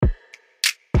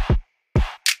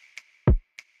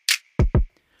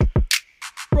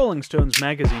Rolling Stones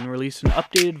magazine released an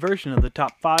updated version of the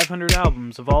top 500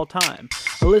 albums of all time.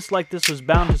 A list like this was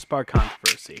bound to spark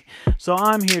controversy, so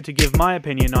I'm here to give my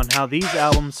opinion on how these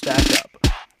albums stack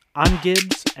up. I'm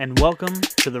Gibbs, and welcome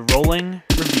to the Rolling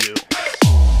Review.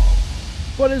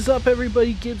 What is up,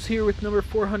 everybody? Gibbs here with number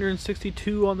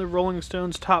 462 on the Rolling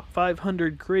Stones top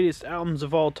 500 greatest albums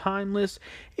of all time list.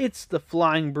 It's the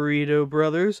Flying Burrito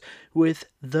Brothers with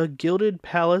The Gilded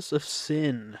Palace of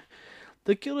Sin.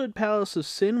 The Gilded Palace of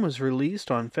Sin was released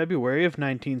on February of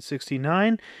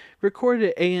 1969, recorded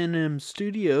at A&M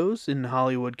Studios in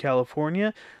Hollywood,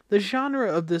 California. The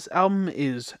genre of this album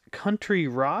is country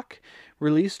rock,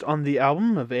 released on the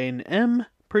album of A&M,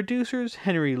 producers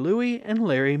Henry Louis and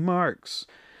Larry Marks.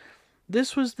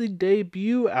 This was the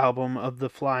debut album of the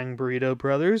Flying Burrito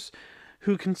Brothers,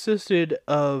 who consisted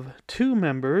of two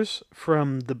members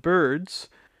from the Byrds,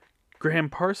 Graham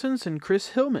Parsons and Chris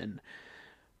Hillman.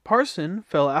 Parson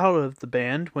fell out of the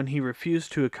band when he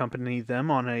refused to accompany them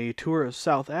on a tour of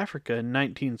South Africa in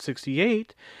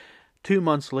 1968. 2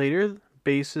 months later,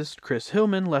 bassist Chris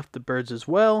Hillman left the Byrds as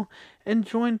well and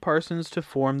joined Parsons to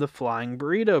form the Flying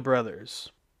Burrito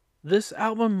Brothers. This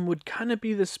album would kind of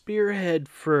be the spearhead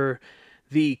for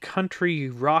the country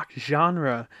rock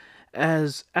genre,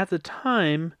 as at the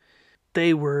time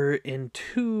they were in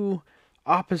two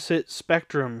opposite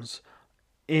spectrums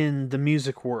in the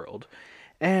music world.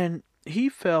 And he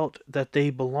felt that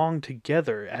they belonged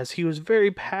together, as he was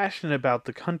very passionate about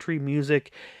the country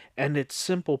music and its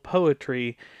simple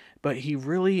poetry, but he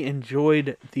really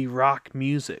enjoyed the rock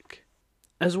music.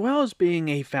 As well as being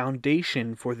a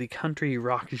foundation for the country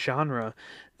rock genre,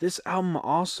 this album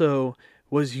also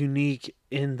was unique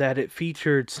in that it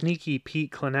featured Sneaky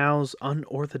Pete Clonow's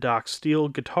unorthodox steel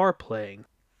guitar playing.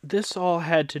 This all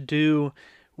had to do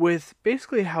with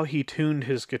basically how he tuned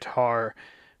his guitar,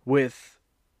 with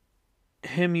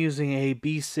him using a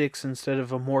B6 instead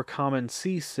of a more common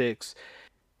C6.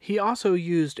 He also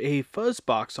used a fuzz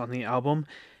box on the album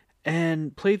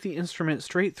and played the instrument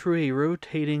straight through a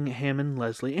rotating Hammond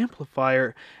Leslie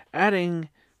amplifier, adding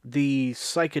the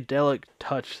psychedelic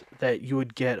touch that you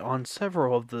would get on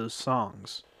several of those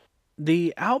songs.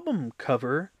 The album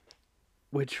cover,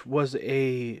 which was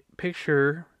a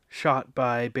picture shot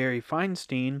by Barry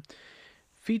Feinstein,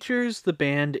 features the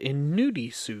band in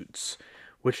nudie suits,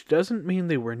 which doesn't mean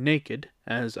they were naked,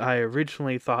 as I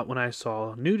originally thought when I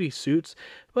saw nudie suits,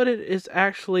 but it is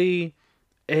actually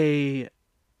a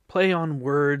play on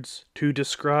words to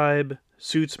describe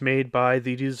suits made by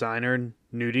the designer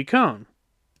Nudie Cohn.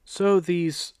 So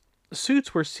these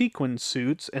suits were sequin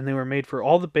suits, and they were made for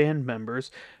all the band members,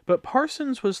 but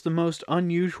Parsons was the most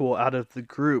unusual out of the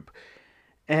group,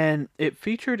 and it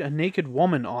featured a naked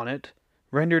woman on it,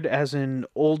 rendered as an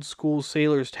old-school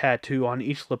sailor's tattoo on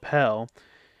each lapel,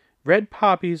 red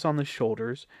poppies on the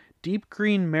shoulders, deep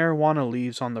green marijuana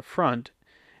leaves on the front,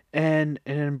 and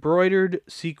an embroidered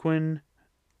sequin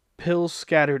pills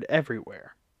scattered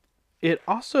everywhere. It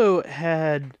also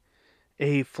had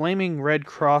a flaming red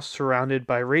cross surrounded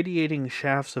by radiating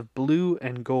shafts of blue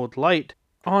and gold light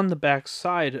on the back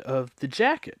side of the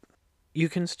jacket. You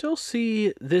can still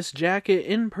see this jacket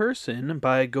in person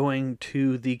by going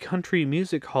to the Country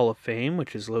Music Hall of Fame,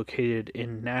 which is located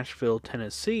in Nashville,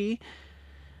 Tennessee.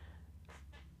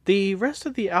 The rest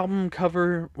of the album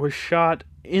cover was shot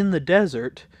in the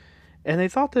desert, and they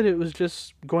thought that it was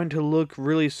just going to look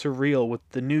really surreal with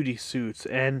the nudie suits,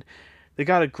 and they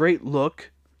got a great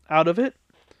look out of it,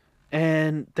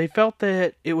 and they felt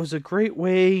that it was a great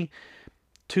way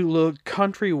to look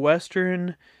country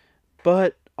western,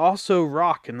 but also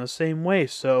rock in the same way.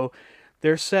 So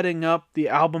they're setting up the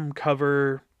album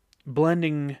cover,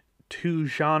 blending two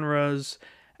genres,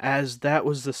 as that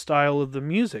was the style of the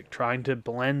music, trying to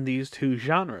blend these two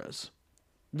genres.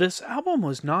 This album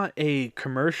was not a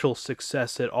commercial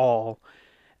success at all,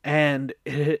 and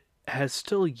it has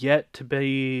still yet to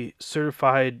be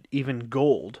certified even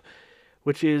gold,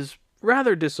 which is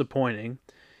rather disappointing.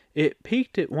 It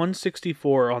peaked at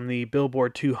 164 on the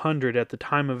Billboard 200 at the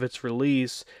time of its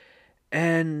release,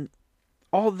 and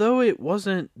although it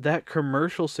wasn't that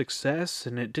commercial success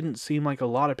and it didn't seem like a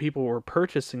lot of people were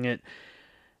purchasing it,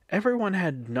 everyone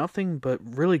had nothing but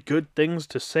really good things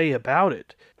to say about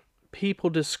it. People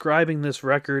describing this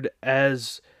record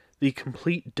as the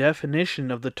complete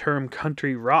definition of the term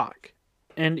country rock.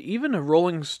 And even a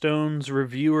Rolling Stones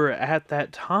reviewer at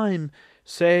that time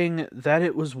saying that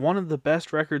it was one of the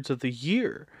best records of the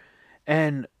year,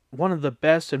 and one of the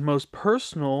best and most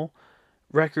personal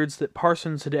records that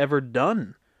Parsons had ever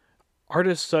done.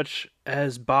 Artists such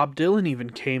as Bob Dylan even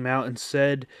came out and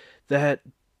said that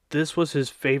this was his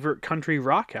favorite country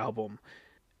rock album.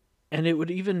 And it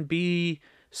would even be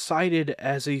cited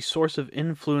as a source of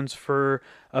influence for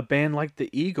a band like the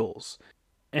Eagles,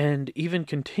 and even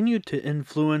continued to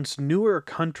influence newer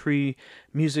country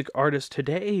music artists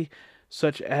today,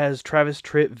 such as Travis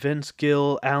Tritt, Vince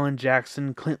Gill, Alan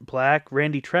Jackson, Clint Black,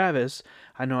 Randy Travis.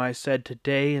 I know I said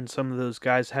today, and some of those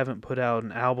guys haven't put out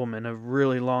an album in a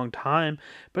really long time,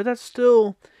 but that's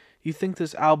still, you think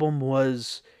this album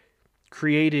was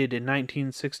created in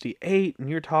 1968, and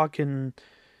you're talking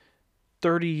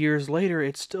 30 years later,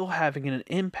 it's still having an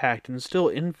impact and still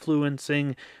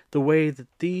influencing the way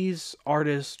that these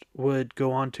artists would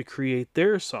go on to create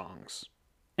their songs.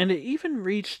 And it even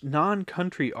reached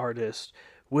non-country artists,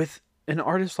 with an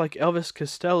artist like Elvis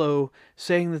Costello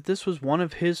saying that this was one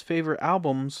of his favorite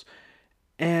albums,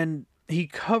 and he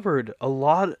covered a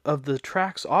lot of the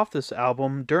tracks off this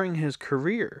album during his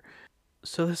career.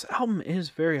 So this album is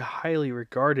very highly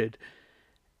regarded.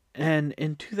 And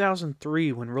in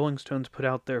 2003, when Rolling Stones put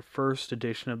out their first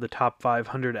edition of the Top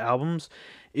 500 albums,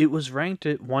 it was ranked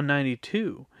at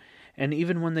 192. And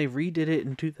even when they redid it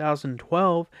in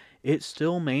 2012, it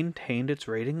still maintained its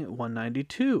rating at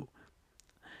 192.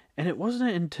 And it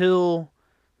wasn't until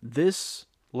this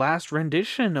last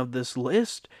rendition of this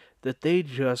list that they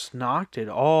just knocked it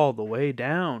all the way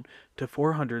down to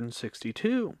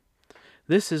 462.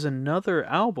 This is another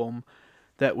album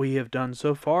that we have done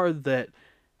so far that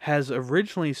has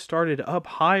originally started up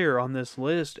higher on this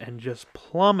list and just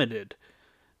plummeted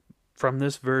from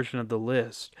this version of the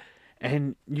list.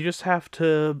 And you just have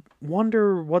to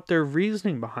wonder what their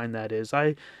reasoning behind that is.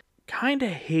 I kind of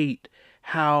hate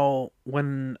how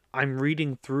when I'm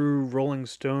reading through Rolling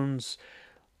Stone's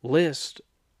list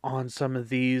on some of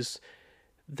these,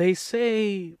 they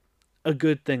say a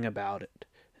good thing about it.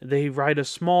 They write a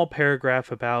small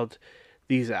paragraph about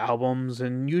these albums,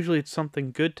 and usually it's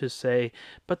something good to say,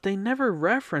 but they never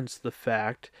reference the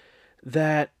fact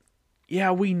that,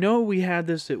 yeah, we know we had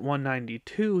this at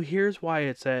 192, here's why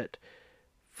it's at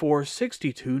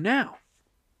 462 now.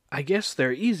 I guess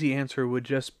their easy answer would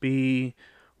just be,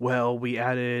 well, we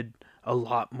added a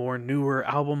lot more newer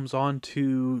albums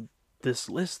onto this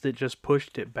list that just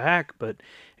pushed it back, but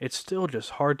it's still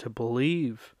just hard to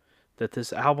believe that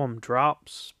this album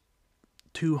drops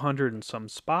 200 and some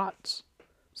spots.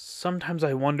 Sometimes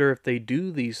I wonder if they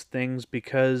do these things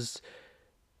because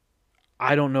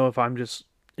I don't know if I'm just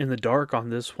in the dark on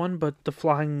this one, but the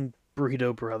Flying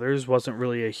Burrito Brothers wasn't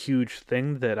really a huge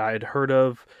thing that I had heard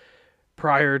of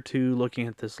prior to looking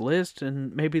at this list,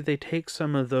 and maybe they take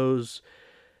some of those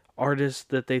artists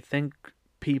that they think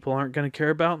people aren't going to care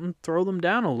about and throw them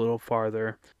down a little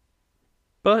farther.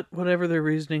 But whatever their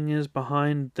reasoning is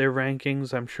behind their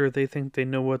rankings, I'm sure they think they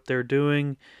know what they're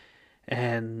doing,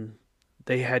 and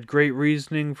they had great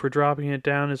reasoning for dropping it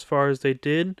down as far as they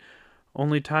did.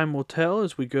 Only time will tell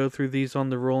as we go through these on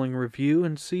the rolling review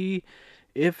and see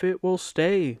if it will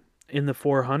stay in the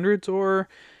 400s or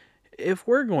if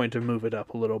we're going to move it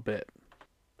up a little bit.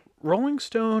 Rolling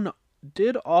Stone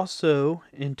did also,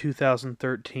 in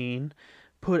 2013,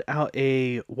 put out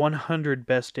a 100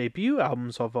 best debut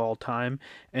albums of all time,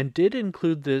 and did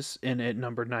include this in at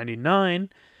number 99,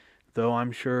 though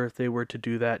I'm sure if they were to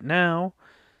do that now,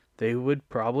 they would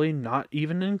probably not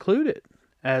even include it,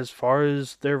 as far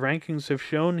as their rankings have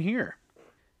shown here.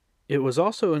 It was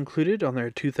also included on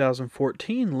their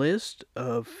 2014 list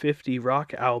of 50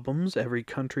 rock albums every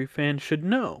country fan should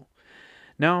know.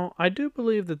 Now, I do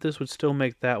believe that this would still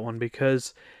make that one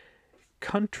because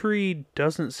country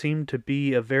doesn't seem to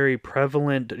be a very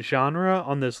prevalent genre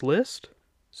on this list.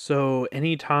 So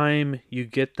anytime you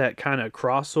get that kind of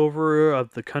crossover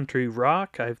of the country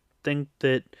rock, I think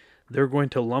that they're going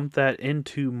to lump that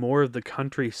into more of the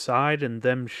country side and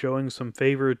them showing some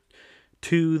favor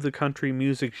to the country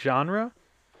music genre.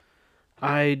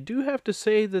 I do have to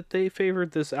say that they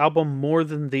favored this album more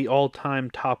than the all-time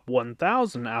top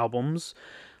 1,000 albums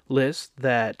list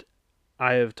that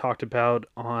I have talked about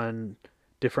on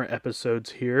different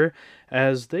episodes here,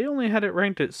 as they only had it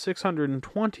ranked at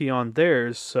 620 on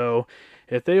theirs, so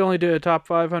if they only did a top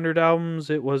 500 albums,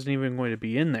 it wasn't even going to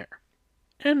be in there.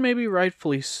 And maybe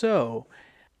rightfully so.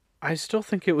 I still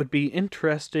think it would be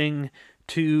interesting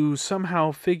to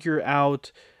somehow figure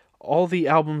out all the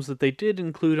albums that they did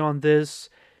include on this,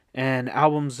 and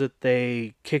albums that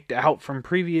they kicked out from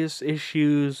previous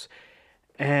issues,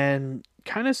 and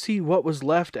kind of see what was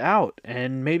left out,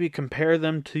 and maybe compare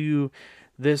them to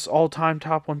this all-time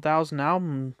top 1,000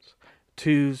 albums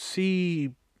to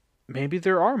see maybe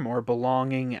there are more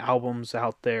belonging albums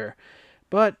out there.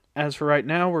 But as for right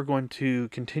now, we're going to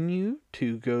continue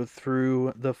to go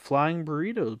through the Flying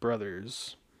Burrito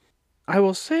Brothers. I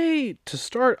will say, to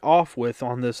start off with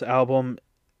on this album,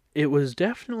 it was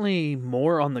definitely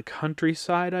more on the country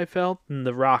side, I felt, than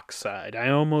the rock side. I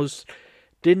almost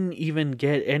didn't even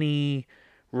get any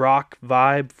rock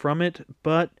vibe from it,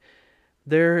 but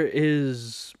there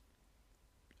is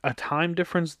a time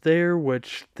difference there,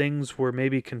 which things were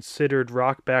maybe considered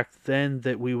rock back then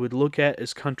that we would look at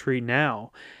as country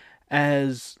now.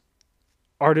 As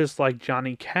artists like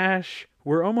Johnny Cash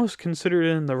were almost considered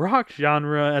in the rock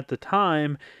genre at the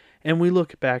time, and we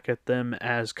look back at them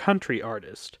as country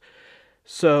artists.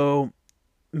 So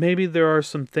maybe there are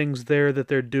some things there that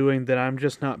they're doing that I'm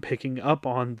just not picking up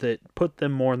on that put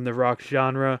them more in the rock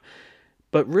genre,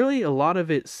 but really a lot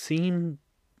of it seemed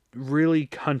really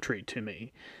country to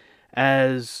me,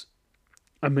 as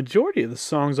a majority of the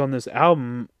songs on this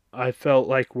album I felt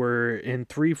like were in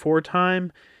 3/4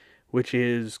 time, which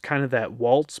is kind of that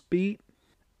waltz beat,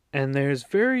 and there's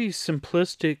very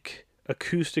simplistic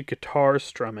acoustic guitar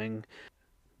strumming,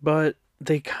 but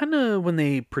they kind of, when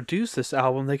they produced this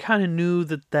album, they kind of knew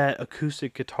that that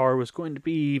acoustic guitar was going to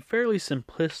be fairly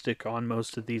simplistic on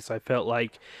most of these, I felt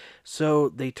like. So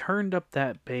they turned up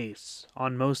that bass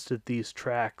on most of these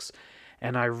tracks,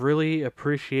 and I really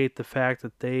appreciate the fact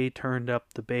that they turned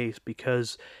up the bass,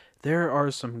 because there are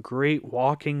some great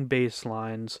walking bass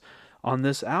lines on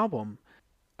this album.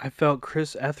 I felt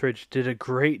Chris Etheridge did a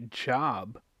great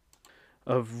job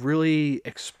of really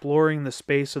exploring the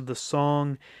space of the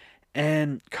song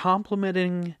and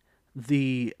complementing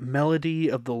the melody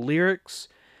of the lyrics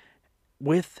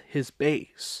with his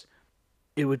bass.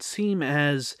 It would seem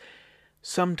as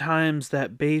sometimes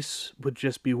that bass would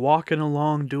just be walking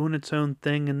along doing its own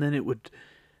thing, and then it would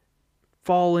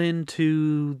fall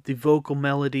into the vocal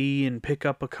melody and pick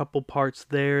up a couple parts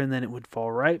there, and then it would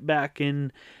fall right back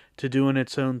in to doing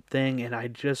its own thing. And I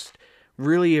just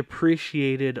really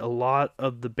appreciated a lot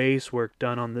of the bass work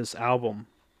done on this album.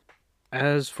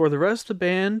 As for the rest of the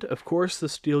band, of course the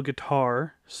steel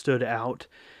guitar stood out,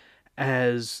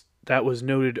 as that was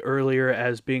noted earlier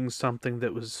as being something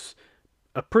that was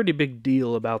a pretty big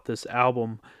deal about this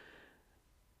album.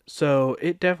 So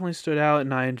it definitely stood out,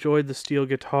 and I enjoyed the steel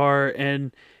guitar,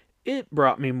 and it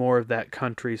brought me more of that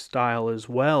country style as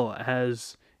well,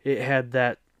 as it had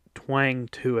that twang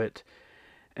to it.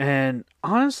 And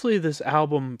honestly, this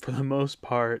album, for the most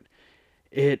part,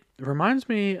 it reminds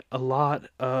me a lot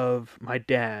of my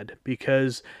dad,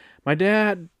 because my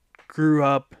dad grew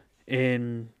up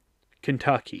in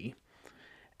Kentucky,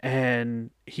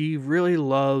 and he really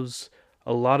loves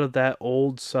a lot of that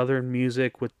old Southern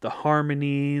music with the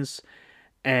harmonies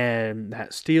and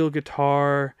that steel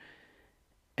guitar.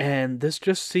 And this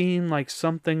just seemed like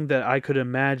something that I could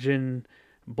imagine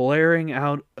blaring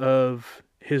out of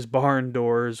his barn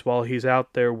doors while he's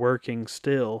out there working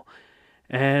still.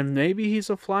 And maybe he's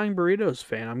a Flying Burritos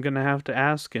fan. I'm going to have to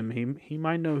ask him. He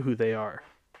might know who they are.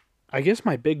 I guess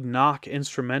my big knock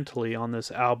instrumentally on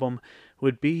this album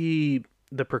would be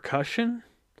the percussion.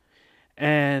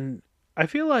 And I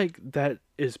feel like that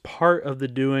is part of the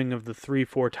doing of the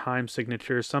 3/4 time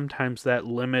signature. Sometimes that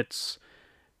limits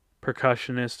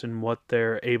percussionists and what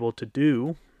they're able to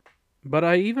do. But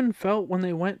I even felt when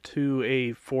they went to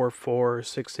a 4/4,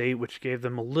 6/8, which gave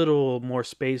them a little more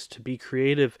space to be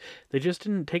creative, they just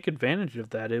didn't take advantage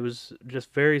of that. It was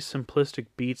just very simplistic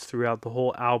beats throughout the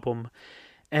whole album.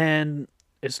 And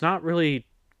it's not really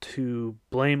to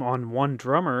blame on one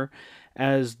drummer,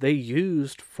 as they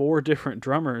used 4 different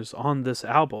drummers on this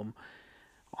album,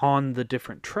 on the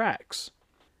different tracks.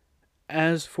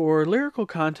 As for lyrical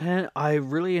content, I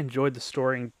really enjoyed the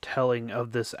storytelling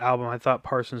of this album. I thought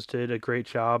Parsons did a great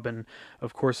job, and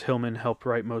of course Hillman helped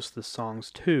write most of the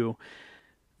songs too.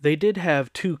 They did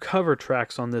have 2 cover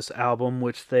tracks on this album,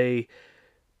 which they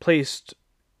placed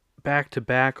back to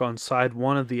back on side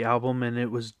 1 of the album, and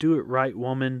it was Do It Right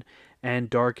Woman and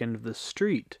Dark End of the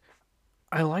Street.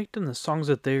 I liked in the songs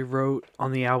that they wrote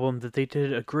on the album that they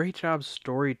did a great job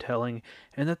storytelling,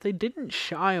 and that they didn't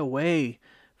shy away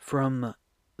from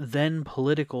then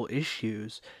political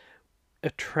issues. A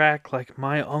track like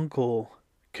My Uncle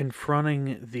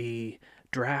confronting the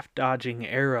draft dodging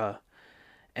era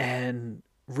and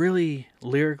really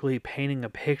lyrically painting a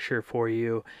picture for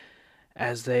you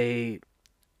as they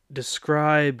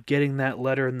describe getting that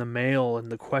letter in the mail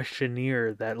and the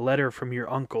questionnaire, that letter from your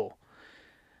uncle.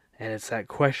 And it's that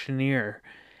questionnaire.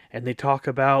 And they talk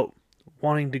about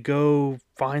wanting to go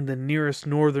find the nearest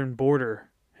northern border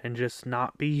and just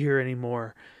not be here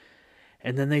anymore.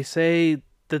 And then they say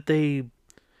that they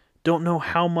don't know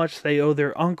how much they owe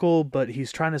their uncle, but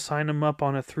he's trying to sign them up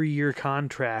on a 3-year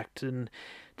contract. And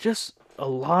just a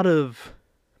lot of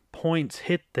points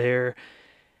hit there.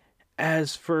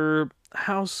 As for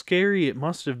how scary it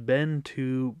must have been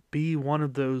to be one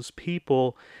of those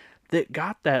people that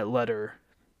got that letter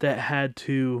that had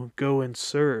to go and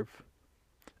serve,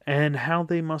 and how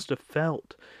they must have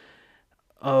felt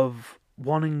of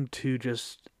wanting to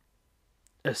just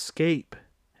escape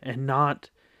and not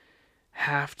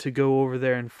have to go over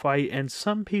there and fight. And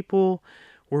some people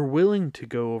were willing to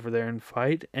go over there and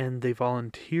fight, and they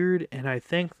volunteered, and I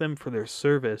thank them for their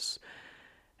service.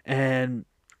 And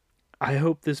I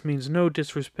hope this means no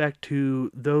disrespect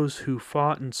to those who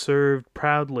fought and served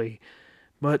proudly,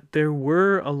 but there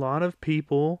were a lot of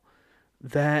people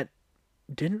that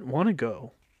didn't want to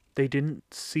go. They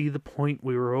didn't see the point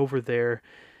we were over there.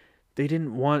 They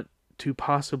didn't want to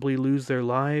possibly lose their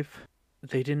life.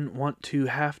 They didn't want to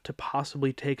have to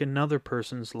possibly take another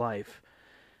person's life.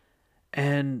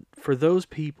 And for those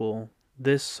people,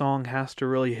 this song has to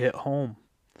really hit home.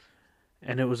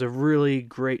 And it was a really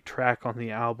great track on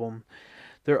the album.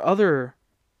 Their other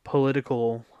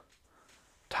political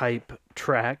type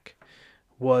track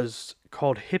was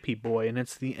called Hippie Boy, and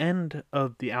it's the end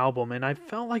of the album. And I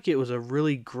felt like it was a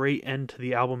really great end to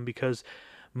the album because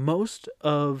most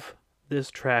of this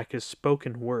track is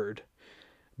spoken word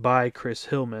by Chris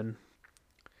Hillman.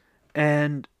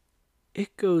 And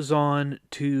it goes on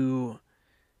to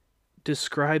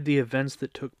describe the events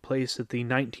that took place at the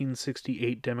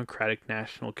 1968 Democratic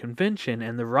National Convention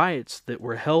and the riots that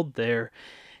were held there.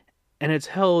 And it's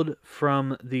held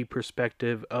from the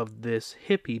perspective of this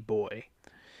hippie boy.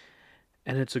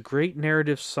 And it's a great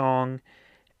narrative song,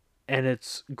 and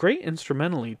it's great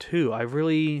instrumentally too. I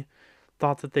really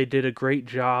thought that they did a great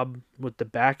job with the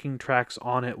backing tracks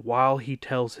on it while he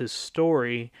tells his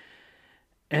story.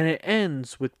 And it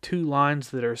ends with two lines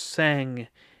that are sang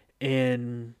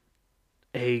in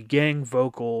a gang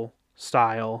vocal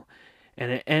style,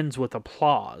 and it ends with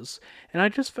applause. And I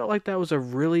just felt like that was a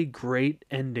really great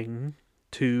ending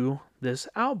to this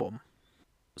album.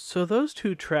 So those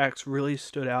two tracks really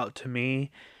stood out to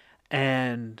me,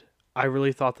 and I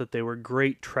really thought that they were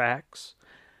great tracks.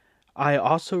 I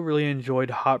also really enjoyed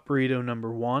Hot Burrito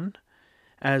 #1,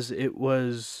 as it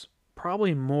was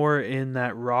probably more in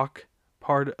that rock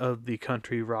part of the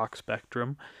country rock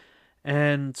spectrum.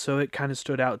 And so it kind of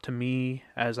stood out to me,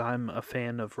 as I'm a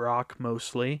fan of rock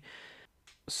mostly.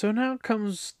 So now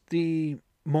comes the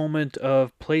moment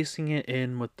of placing it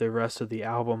in with the rest of the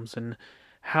albums and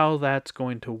how that's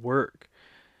going to work.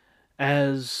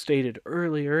 As stated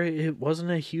earlier, it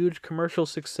wasn't a huge commercial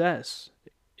success.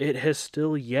 It has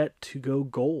still yet to go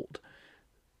gold,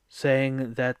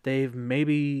 saying that they've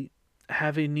maybe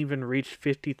haven't even reached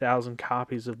 50,000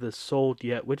 copies of this sold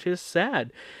yet, which is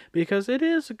sad because it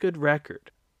is a good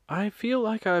record. I feel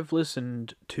like I've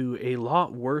listened to a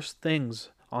lot worse things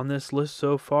on this list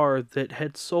so far that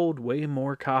had sold way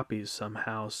more copies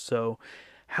somehow. So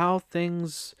how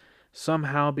things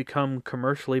somehow become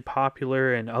commercially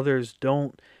popular and others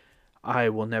don't, I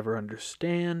will never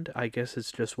understand. I guess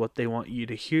it's just what they want you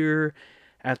to hear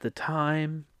at the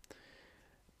time.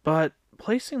 But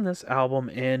placing this album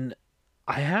in,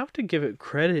 I have to give it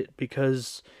credit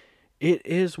because it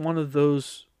is one of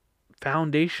those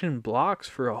foundation blocks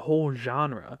for a whole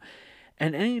genre.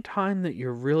 And any time that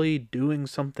you're really doing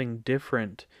something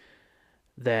different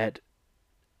that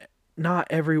not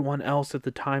everyone else at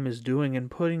the time is doing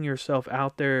and putting yourself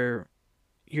out there,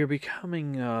 you're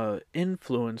becoming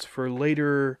influence for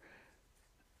later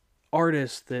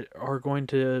artists that are going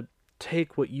to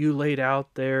take what you laid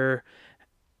out there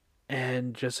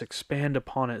and just expand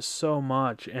upon it so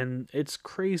much. And it's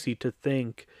crazy to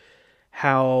think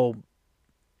how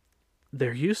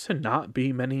there used to not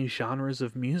be many genres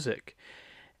of music.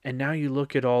 And now you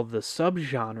look at all the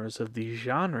subgenres of these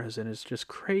genres, and it's just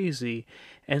crazy.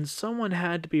 And someone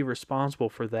had to be responsible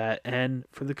for that. And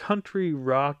for the country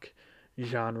rock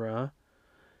genre,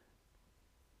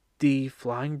 the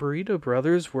Flying Burrito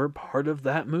Brothers were part of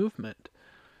that movement.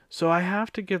 So I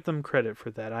have to give them credit for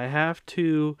that. I have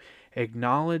to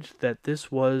acknowledge that this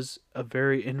was a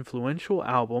very influential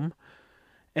album,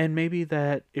 and maybe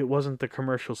that it wasn't the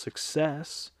commercial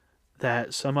success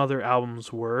that some other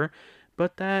albums were,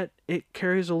 but that it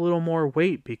carries a little more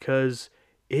weight because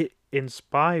it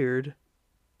inspired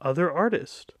other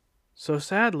artists. So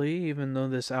sadly, even though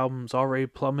this album's already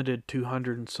plummeted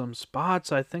 200 and some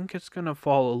spots, I think it's going to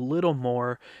fall a little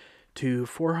more to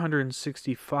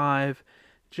 465,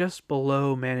 just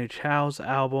below Manu Chao's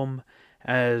album,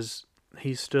 as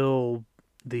he's still,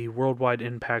 the worldwide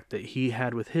impact that he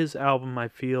had with his album, I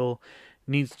feel,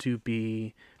 needs to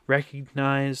be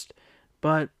recognized,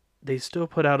 but they still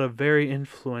put out a very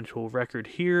influential record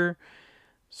here,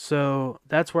 so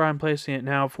that's where I'm placing it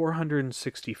now,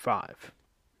 465.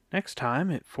 Next time,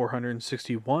 at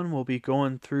 461, we'll be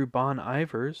going through Bon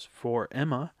Iver's for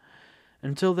Emma.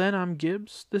 Until then, I'm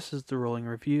Gibbs. This is the Rolling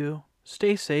Review.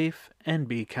 Stay safe and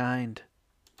be kind.